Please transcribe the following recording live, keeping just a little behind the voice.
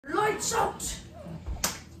lights out!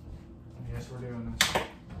 Yes, we're doing this.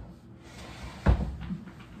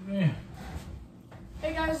 Yeah.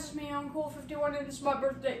 Hey guys, it's me, Uncle51, and it's my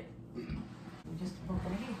birthday. Just about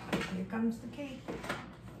ready. Here comes the cake.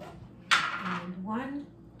 And 1,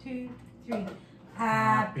 2, 3.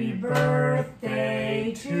 Happy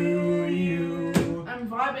birthday to you. I'm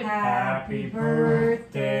vibing. Happy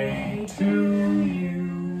birthday to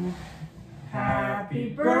you. Happy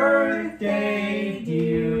birthday,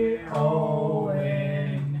 dear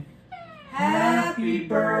Owen. Happy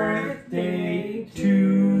birthday to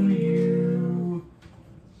you.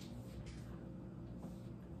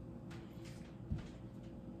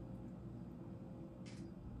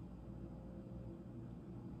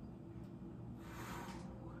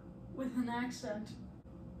 With an accent.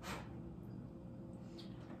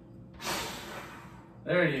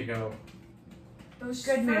 There you go. Those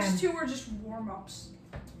Good first man. two were just warm-ups.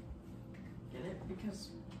 Get it? Because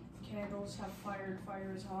candles have fire and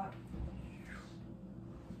fire is hot.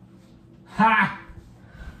 Ha!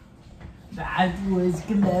 That was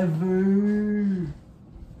clever.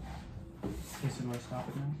 Okay, so do I stop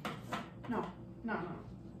it now? No.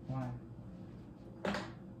 Why?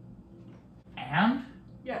 And?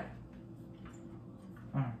 Yeah.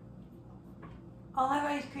 Oh. I'll have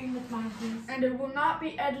ice cream with mine, please. And it will not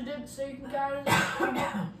be edited, so you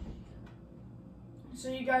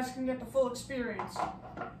guys can get the full experience.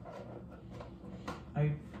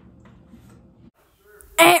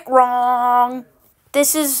 Wrong.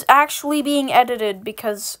 This is actually being edited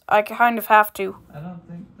because I kind of have to. I don't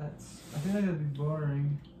think that's... I feel like that'd be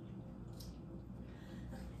boring.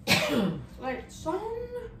 Lights on.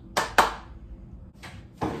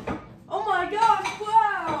 Oh my gosh,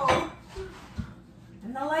 wow!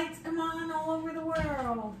 And the lights come on all over the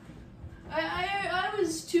world. I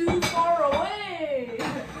was too far away.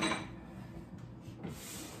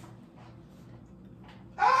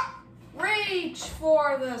 Reach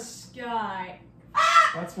for the sky.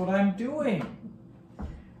 That's what I'm doing.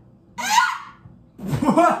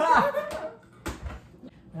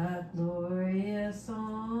 A glorious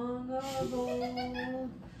song of old,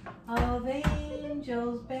 of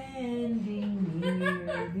angels bending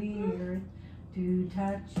near the earth to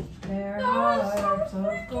touch their hearts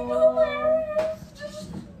of gold.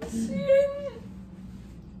 Just seeing.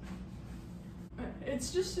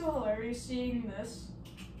 It's just so hilarious seeing this.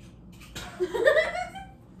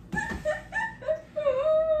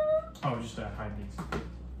 Oh, just hide these.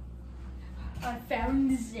 I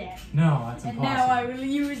found them. No, that's And impossible. now I will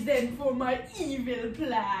use them for my evil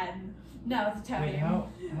plan. Now the time. Wait, how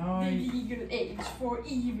The legal age for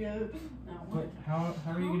evil. No. Wait, how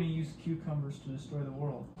are you gonna use cucumbers to destroy the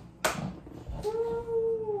world?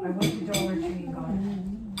 I went to Dollar Tree and got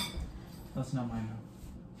it. That's not mine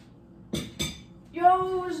though.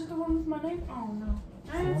 Yo, is it the one with my name? Oh no.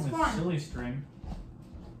 It's the It's one with fine. silly string.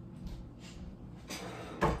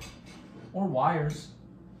 Or wires.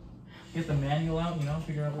 Get the manual out, you know,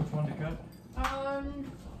 figure out which one to cut.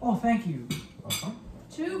 Oh, thank you.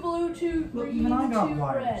 2 blue, 2 Look, green, even I got 2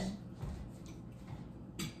 wires. red.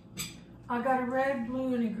 I got a red,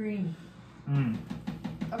 blue, and a green.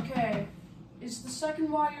 Okay. Is the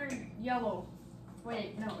second wire yellow?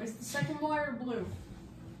 Wait, no. Is the second wire blue?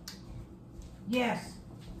 Yes,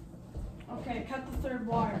 Okay, cut the third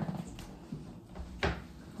wire.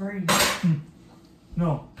 green.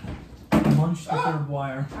 No. Munch the third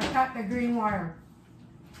wire. I cut the green wire.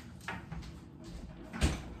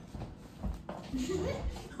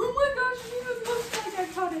 Oh my gosh, it even looks like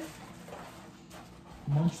I cut it.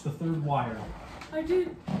 Munch the third wire. I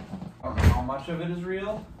did. I don't know how much of it is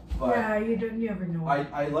real, but Yeah, you never know.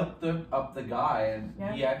 I looked up the guy, and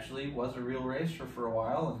Yeah. he actually was a real racer for a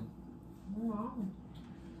while, and Oh, wow.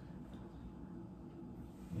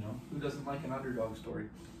 you know, who doesn't like an underdog story?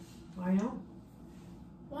 I know.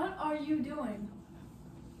 What are you doing?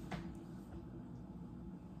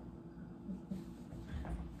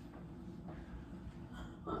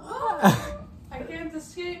 I can't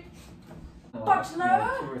escape.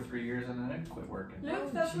 Butler! 2 or 3 years, and then it quit working.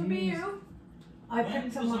 Luke, that would be you. I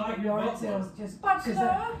picked some up at yard sales just because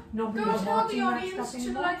Butler, nobody go was tell the watching that audience stuff to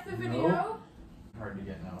anymore. like the video. Hard to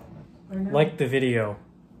get now. I know. Like the video.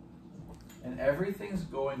 And everything's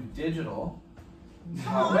going digital.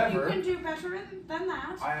 Come on, you However, can do better than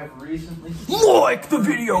that. I have recently Like the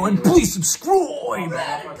video and please subscribe!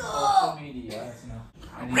 on social media.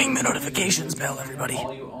 And Ring the you- notifications bell, everybody.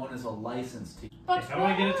 All you own is a license to. But How do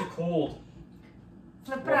I get it to cold?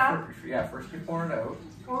 Flip it Well, up. first you pour it out.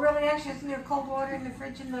 Oh, really? Actually, isn't there cold water in the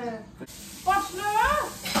fridge in the... Butler,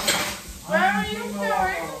 where are you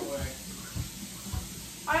going?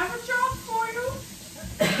 I have a job for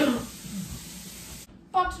you.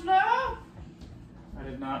 butler. I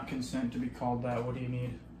did not consent to be called that. What do you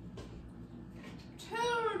need?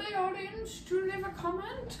 Tell the audience to leave a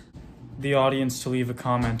comment. The audience to leave a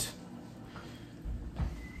comment.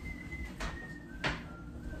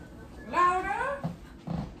 Louder.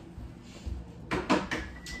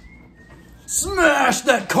 Smash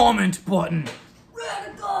that comment button!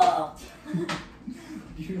 Radical!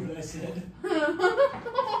 You hear what I said?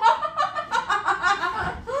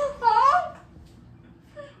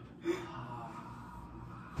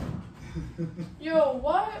 Yo,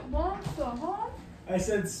 what? What the heck? I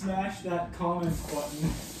said smash that comment button.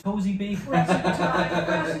 Cozy baby. Present time,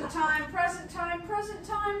 present time, present time, present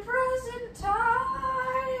time, present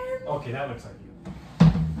time. Okay, that looks like you.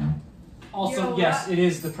 Also, Yo, yes, that- it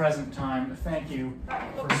is the present time. Thank you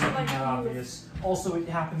That for looks making like that you. obvious. Also, it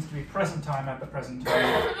happens to be present time at the present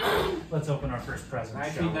time. Let's open our first present.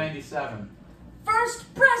 shall we? 1997.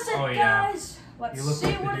 First present, Oh, yeah. guys. Let's You look see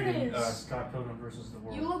like what the it dude in, is. Scott Pilgrim versus the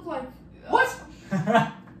World. You look like What?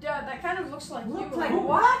 Yeah, that kind of looks like Look you. like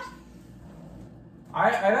what? I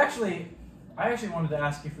actually wanted to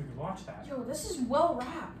ask you if we could watch that. Yo, this is well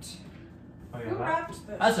wrapped. Oh, Who wrapped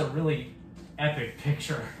this? That's a really epic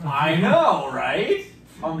picture. I know, right?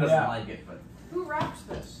 Mom doesn't Yeah. like it, but Who wrapped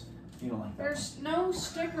this? you don't like that. There's no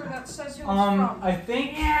sticker that says who it's from. I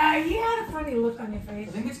think Yeah, you had a funny look on your face.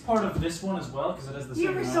 it's part of this one as well because it has the You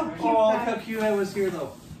same. were so graphic. cute. Oh, look how cute I was here,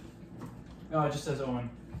 though. No, it just says Owen.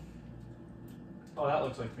 Oh, that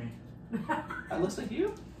looks like me. That looks like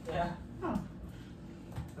you. Yeah. Huh.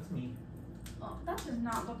 That's me. Oh, that does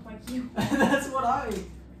not look like you. That's what I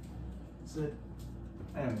said.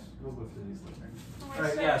 Anyways, we'll go through these later. Oh, I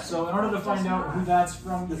Alright, said yeah, so in order to it find does out not. who that's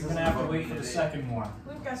from, This you're gonna isn't have to broken wait for the today. second one.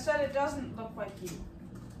 Luke, I said it doesn't look like you.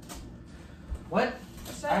 What?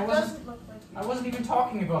 I said I it wasn't- doesn't look like you. I wasn't even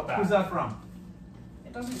talking about that. Who's that from?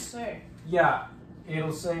 It doesn't say. Yeah,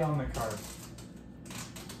 it'll say on the card.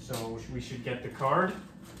 So we should get the card.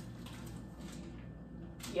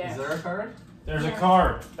 Yeah. Is there a card? There's a Yeah.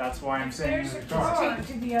 card. That's why I'm saying There's there's a a card. card. Take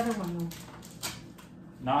it to the other one though.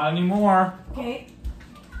 Not anymore. Okay.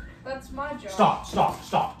 That's my job.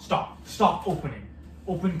 Stop opening.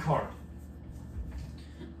 Open card.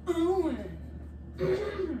 Owen.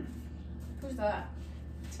 Who's that?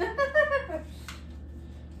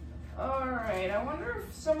 Alright, I wonder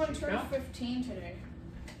if someone turned Chica? 15 today.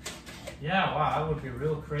 Yeah, wow, that would be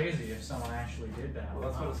real crazy if someone actually did that. Well,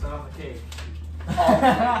 that's what it said on the cake.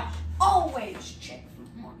 Always check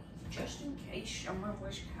for money, just in case someone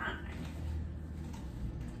was kind.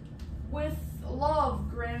 With love,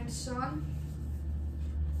 grandson.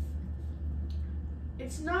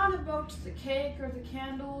 It's not about the cake or the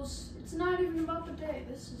candles. It's not even about the day.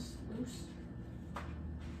 This is loose.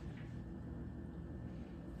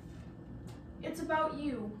 It's about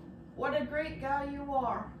you. What a great guy you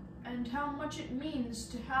are. And how much it means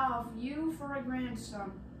to have you for a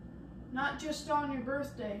grandson. Not just on your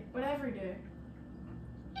birthday, but every day.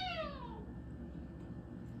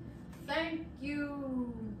 Thank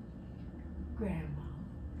you. Grandma.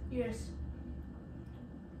 Yes.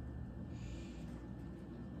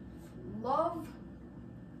 Love,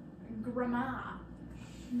 Grandma.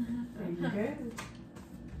 Very good.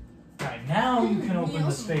 Alright, now you can open the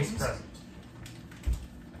Meals space and present.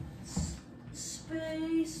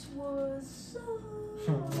 Space was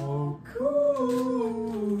So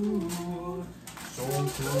cool. So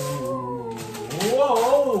cool.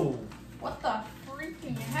 Whoa! What the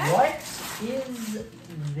freaking heck? What is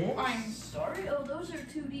this? I'm sorry. Oh, those are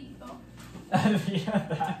 2D. Oh,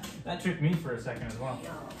 Yeah, that tricked me for a second as well. yo,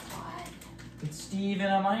 what? It's Steve in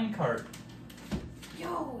a minecart.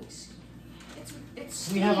 Yo, it's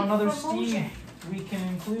Steve. We have another from Mojang. Steve we can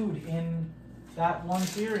include in that one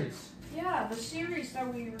series. Yeah, the series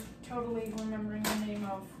that we were totally remembering the name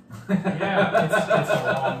of. Yeah, it's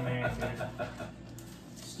a long name, dude.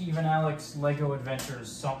 Steve and Alex Lego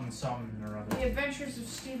Adventures something or other. The Adventures of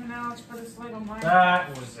Steve and Alex, but it's Lego Minecraft. That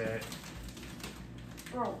was it.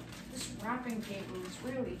 Bro, this wrapping paper is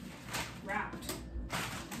really wrapped.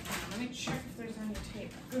 Let me check if there's any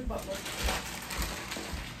tape. Good butler.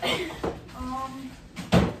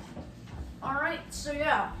 Alright, so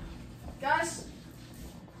yeah. Guys,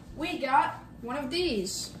 we got one of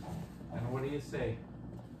these. And what do you say?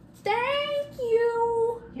 Thank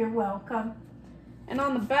you! You're welcome. And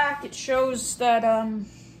on the back it shows that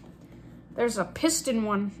there's a piston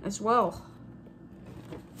one as well.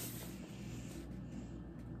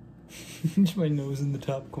 My nose in the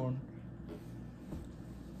top corner.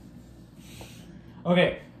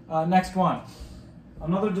 Okay, next one.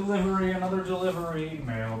 Another delivery.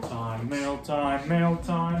 Mail time.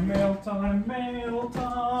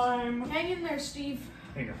 Hang in there, Steve.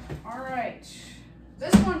 There you go. Alright.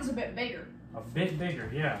 This one's a bit bigger. A bit bigger,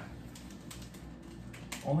 yeah.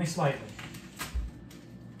 Only slightly.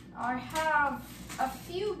 I have a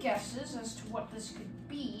few guesses as to what this could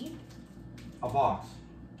be. A box.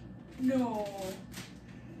 No.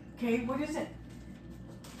 Okay, what is it?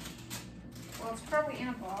 Well, it's probably in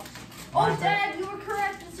a box. Mine Oh, said- Dad, you were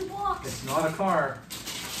correct. It's a box. It's not a car.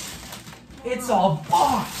 It's a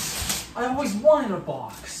box! I always wanted a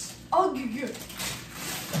box. Oh, good.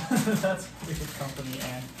 That's weird company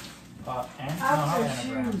and no, not Outdoor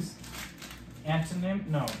anagram. shoes. Antonym?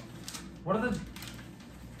 No. What are the?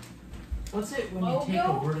 What's it when you take a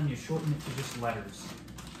Logo? word and you shorten it to just letters?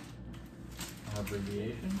 An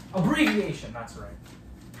abbreviation. Abbreviation. That's right.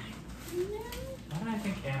 No. Why did I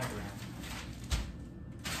think anagram?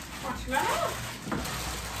 What's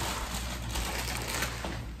that?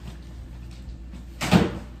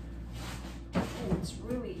 Oh,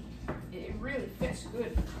 it really fits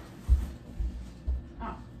good.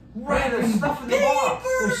 Oh. Right, there's stuff in the box.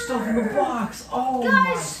 There's stuff in the box. Oh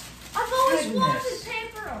Guys, I've always goodness. wanted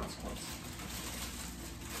paper. Oh, it's close.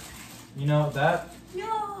 my! You know that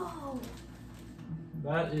Yo!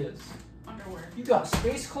 is. Underwear. You got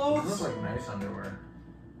space Those clothes. look like nice underwear.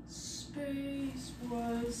 Space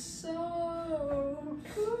was so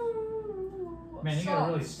cool. Man, you got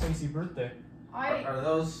a really Socks. spacey birthday. Are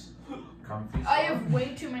those comfy socks? I have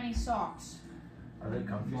way too many socks. Are they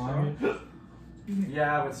comfy Mine- socks?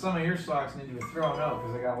 Yeah, but some of your socks need to be thrown out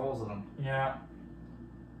because they got holes in them. Yeah.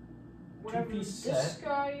 Whatever Two-piece this set.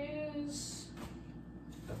 guy is.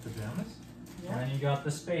 The pajamas? And then you got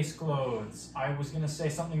the space clothes. I was gonna say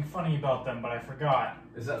something funny about them, but I forgot.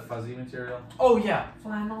 Is that fuzzy material? Oh yeah,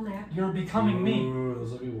 Flannel neck. you're becoming me. Ooh,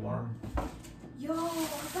 those will be warm. Yo, I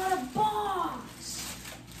got a box.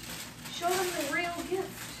 Show them the real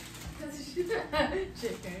gift.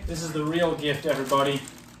 Chicken. This is the real gift, everybody.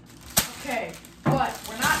 Okay, but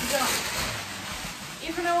we're not done.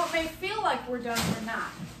 Even though it may feel like we're done, we're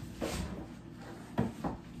not.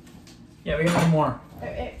 Yeah, we got one more.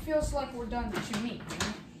 It feels like we're done to me. You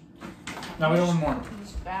know? Now we got one more. Open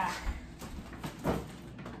this back.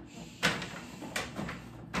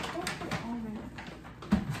 Don't put it on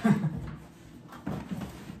there.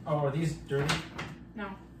 Oh, are these dirty? No,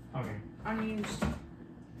 Okay. unused.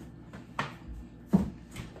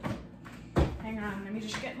 Hang on, let me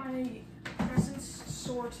just get my presents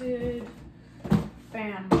sorted.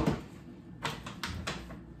 Bam.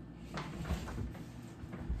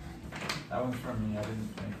 That one's from me. I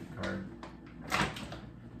didn't make the card.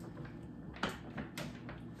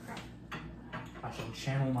 I shall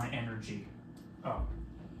channel my energy. Oh.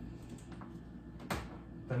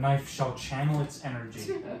 The knife shall channel its energy.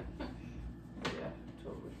 Yeah,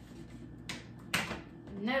 totally.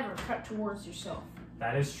 Never cut towards yourself.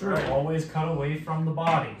 That is true. Right. Always cut away from the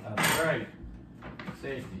body. That's right.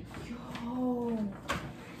 Safety. Yo!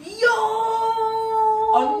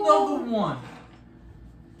 Another one.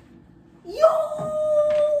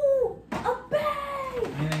 Yo! A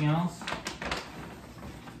bag! Anything else?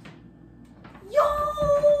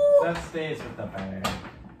 Yo! That stays with the bag.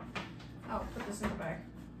 Oh, put this in the bag.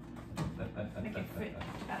 Make it fit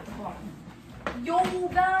at the bottom. Yo,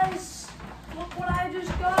 guys! Look what I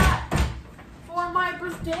just got for my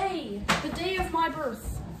birthday. The day of my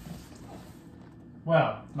birth.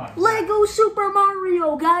 Well, not Lego Super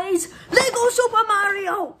Mario, guys! Lego Super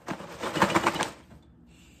Mario!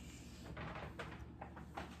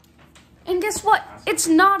 And guess what? It's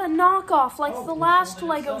not a knockoff like Oh, the it's last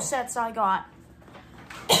only Lego itself. sets I got.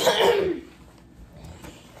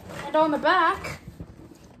 And on the back,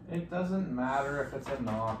 It doesn't matter if it's a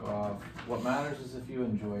knockoff. What matters is if you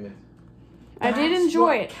enjoy it. I did That's enjoy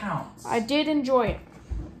what it. Counts. I did enjoy it.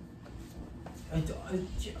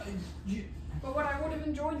 You- But what I would have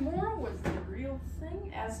enjoyed more was the real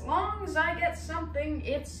thing. As long as I get something,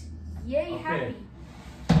 it's yay Okay. happy.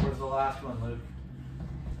 Where's the last one, Luke?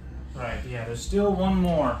 Right, yeah, there's still one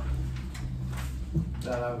more.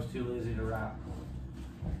 That I was too lazy to wrap.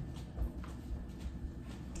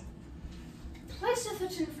 Placeth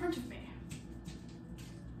it in front of me.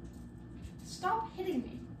 Stop hitting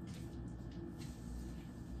me.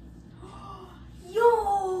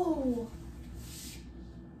 Yo!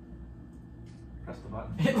 Press the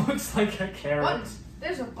button. It looks like a carrot. Button.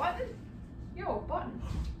 There's a button? Yo, button.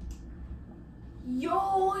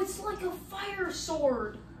 Yo, it's like a fire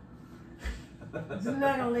sword. Isn't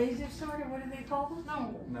that a laser sword or what do they call them?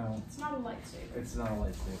 No, No, it's not a lightsaber. it's not a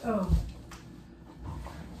lightsaber.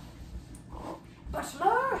 Oh.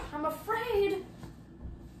 Butler, I'm afraid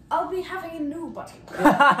I'll be having a new button.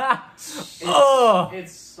 Oh.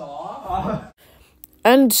 It's soft.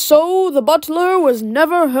 And so the butler was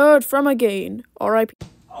never heard from again. R.I.P.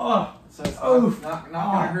 Oh, So it's Oof. not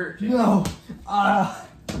gonna hurt you. no. Oh,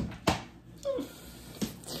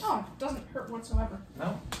 it doesn't hurt whatsoever.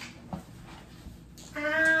 No.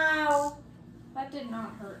 Ow! That did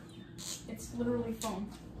not hurt. It's literally foam.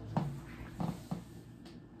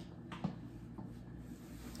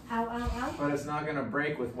 Ow, ow, ow. But it's not gonna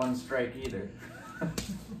break with one strike either.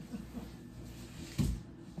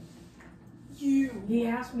 You. He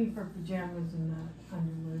asked me for pajamas and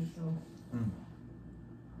underwear, so.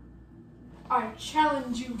 I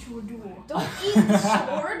challenge you to a duel. Don't eat the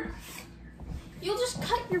sword. You'll just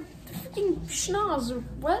cut your freaking schnoz or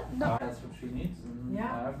what? No. That's what she needs, and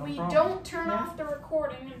Yeah. I have no We problem. don't turn Yeah. off the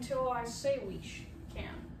recording until I say we can.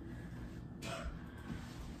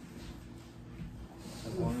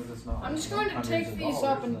 As long as it's not I'm just like going to hundreds take of these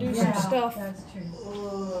dollars, up and then- do some stuff. That's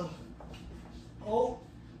true. Oh.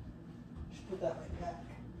 Just put that right back.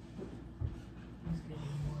 He's getting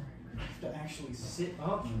more. I have to actually sit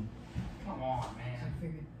up. Come on, I man.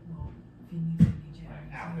 figured, well, if you need any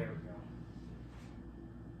pajamas. Now, there we go.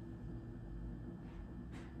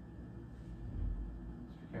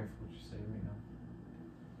 Be careful what you say right now.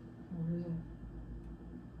 Where is it?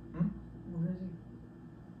 Hmm? Where is he?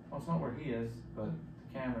 Well, it's not where he is, but the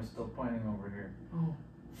camera's still pointing over here. Oh.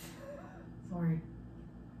 Sorry.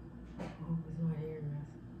 I hope he's not hearing this.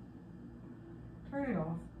 Turn it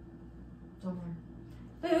off. Somewhere.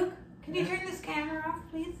 Luke, can you turn this camera off,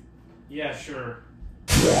 please? Yeah, sure.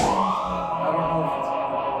 I don't know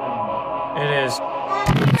if it's. It is.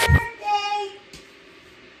 Happy birthday!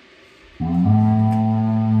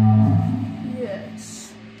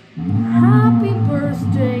 Yes. Happy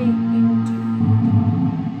birthday indeed.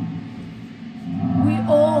 We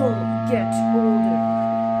all get older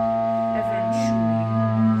eventually.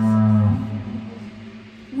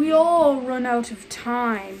 We all run out of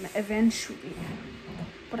time eventually.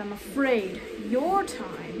 But I'm afraid your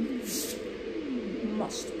time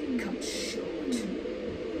must be cut short.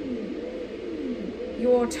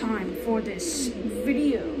 Your time for this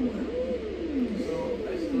video